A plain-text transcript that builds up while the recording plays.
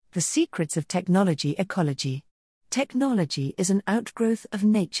The secrets of technology ecology. Technology is an outgrowth of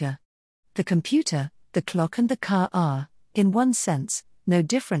nature. The computer, the clock and the car are, in one sense, no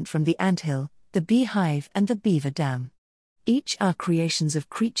different from the anthill, the beehive and the beaver dam. Each are creations of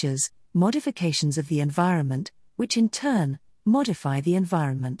creatures, modifications of the environment, which in turn, modify the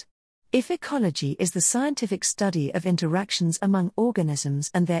environment. If ecology is the scientific study of interactions among organisms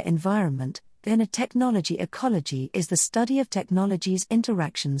and their environment, then a technology ecology is the study of technology's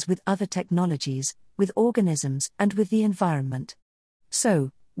interactions with other technologies, with organisms and with the environment.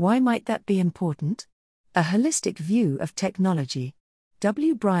 So, why might that be important? A holistic view of technology.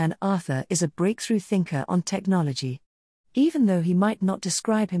 W. Brian Arthur is a breakthrough thinker on technology. Even though he might not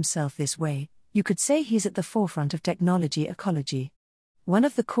describe himself this way, you could say he's at the forefront of technology ecology. One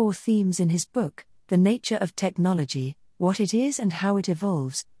of the core themes in his book, The Nature of Technology, What It Is and How It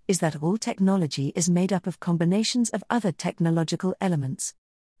Evolves, is that all technology is made up of combinations of other technological elements.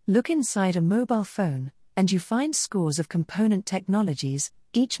 Look inside a mobile phone, and you find scores of component technologies,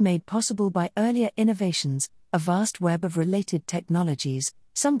 each made possible by earlier innovations, a vast web of related technologies,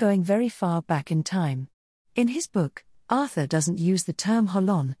 some going very far back in time. In his book, Arthur doesn't use the term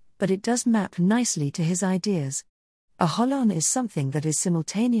holon, but it does map nicely to his ideas. A holon is something that is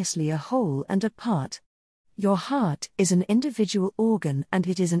simultaneously a whole and a part. Your heart is an individual organ and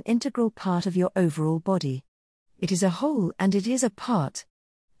it is an integral part of your overall body. It is a whole and it is a part.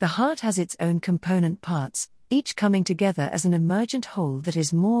 The heart has its own component parts, each coming together as an emergent whole that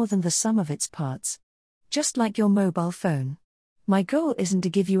is more than the sum of its parts. Just like your mobile phone. My goal isn't to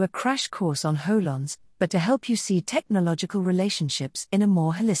give you a crash course on holons, but to help you see technological relationships in a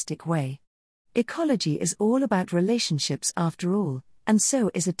more holistic way. Ecology is all about relationships after all, and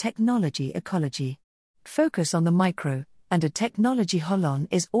so is a technology ecology. Focus on the micro, and a technology holon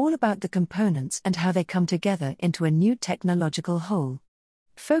is all about the components and how they come together into a new technological whole.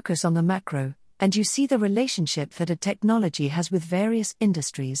 Focus on the macro, and you see the relationship that a technology has with various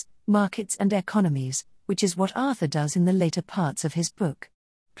industries, markets and economies, which is what Arthur does in the later parts of his book.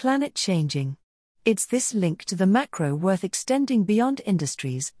 Planet Changing. It's this link to the macro worth extending beyond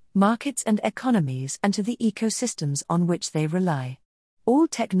industries, markets and economies and to the ecosystems on which they rely. All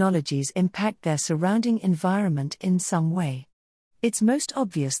technologies impact their surrounding environment in some way. It's most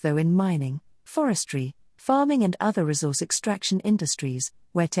obvious though in mining, forestry, farming and other resource extraction industries,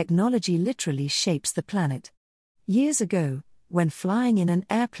 where technology literally shapes the planet. Years ago, when flying in an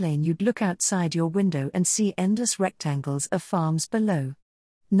airplane you'd look outside your window and see endless rectangles of farms below.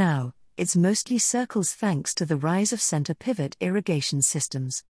 Now, it's mostly circles thanks to the rise of center pivot irrigation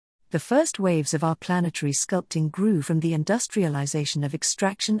systems. The first waves of our planetary sculpting grew from the industrialization of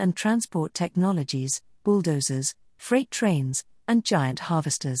extraction and transport technologies, bulldozers, freight trains, and giant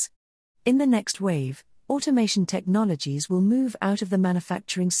harvesters. In the next wave, automation technologies will move out of the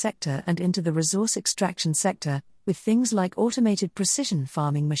manufacturing sector and into the resource extraction sector, with things like automated precision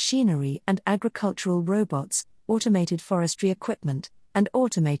farming machinery and agricultural robots, automated forestry equipment, and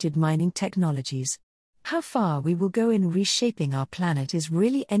automated mining technologies. How far we will go in reshaping our planet is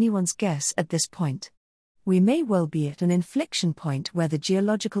really anyone's guess at this point. We may well be at an inflection point where the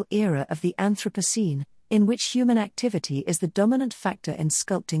geological era of the Anthropocene, in which human activity is the dominant factor in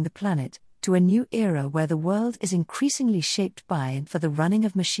sculpting the planet, to a new era where the world is increasingly shaped by and for the running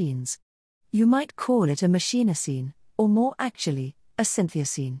of machines. You might call it a machinocene, or more actually, a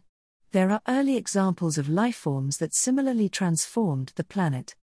syntheocene. There are early examples of lifeforms that similarly transformed the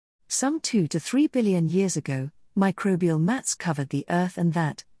planet. Some 2 to 3 billion years ago, microbial mats covered the Earth and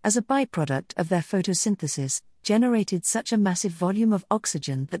that, as a byproduct of their photosynthesis, generated such a massive volume of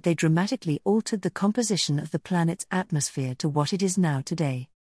oxygen that they dramatically altered the composition of the planet's atmosphere to what it is now today.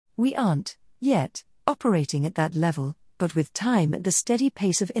 We aren't, yet, operating at that level, but with time and the steady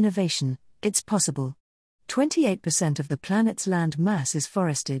pace of innovation, it's possible. 28% of the planet's land mass is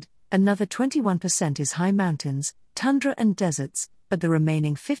forested, another 21% is high mountains, tundra and deserts, but the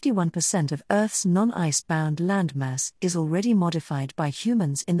remaining 51% of Earth's non-ice-bound landmass is already modified by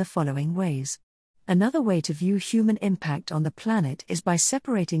humans in the following ways. Another way to view human impact on the planet is by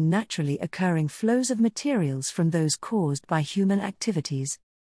separating naturally occurring flows of materials from those caused by human activities.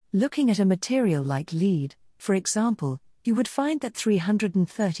 Looking at a material like lead, for example, you would find that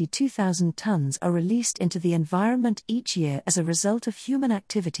 332,000 tons are released into the environment each year as a result of human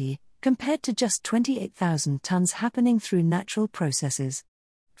activity, compared to just 28,000 tons happening through natural processes.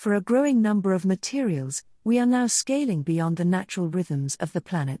 For a growing number of materials, we are now scaling beyond the natural rhythms of the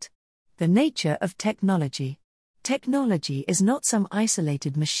planet. The nature of technology. Technology is not some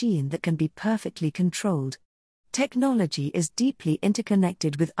isolated machine that can be perfectly controlled. Technology is deeply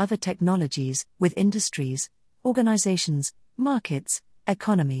interconnected with other technologies, with industries, organizations, markets,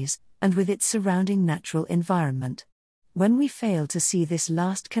 economies, and with its surrounding natural environment. When we fail to see this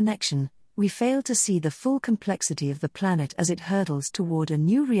last connection, we fail to see the full complexity of the planet as it hurtles toward a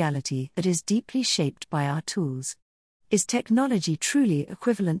new reality that is deeply shaped by our tools. Is technology truly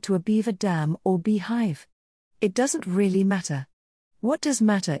equivalent to a beaver dam or beehive? It doesn't really matter. What does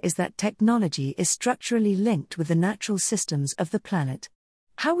matter is that technology is structurally linked with the natural systems of the planet.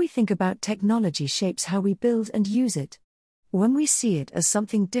 How we think about technology shapes how we build and use it. When we see it as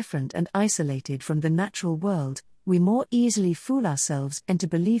something different and isolated from the natural world, we more easily fool ourselves into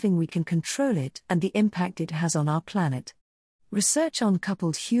believing we can control it and the impact it has on our planet. Research on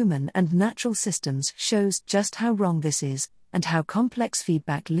coupled human and natural systems shows just how wrong this is, and how complex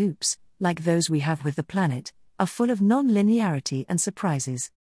feedback loops, like those we have with the planet, are full of non-linearity and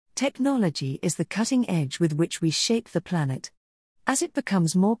surprises. Technology is the cutting edge with which we shape the planet. As it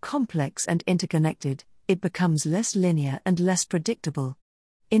becomes more complex and interconnected, it becomes less linear and less predictable.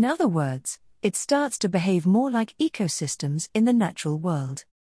 In other words, it starts to behave more like ecosystems in the natural world.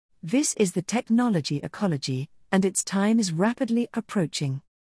 This is the technology ecology, and its time is rapidly approaching.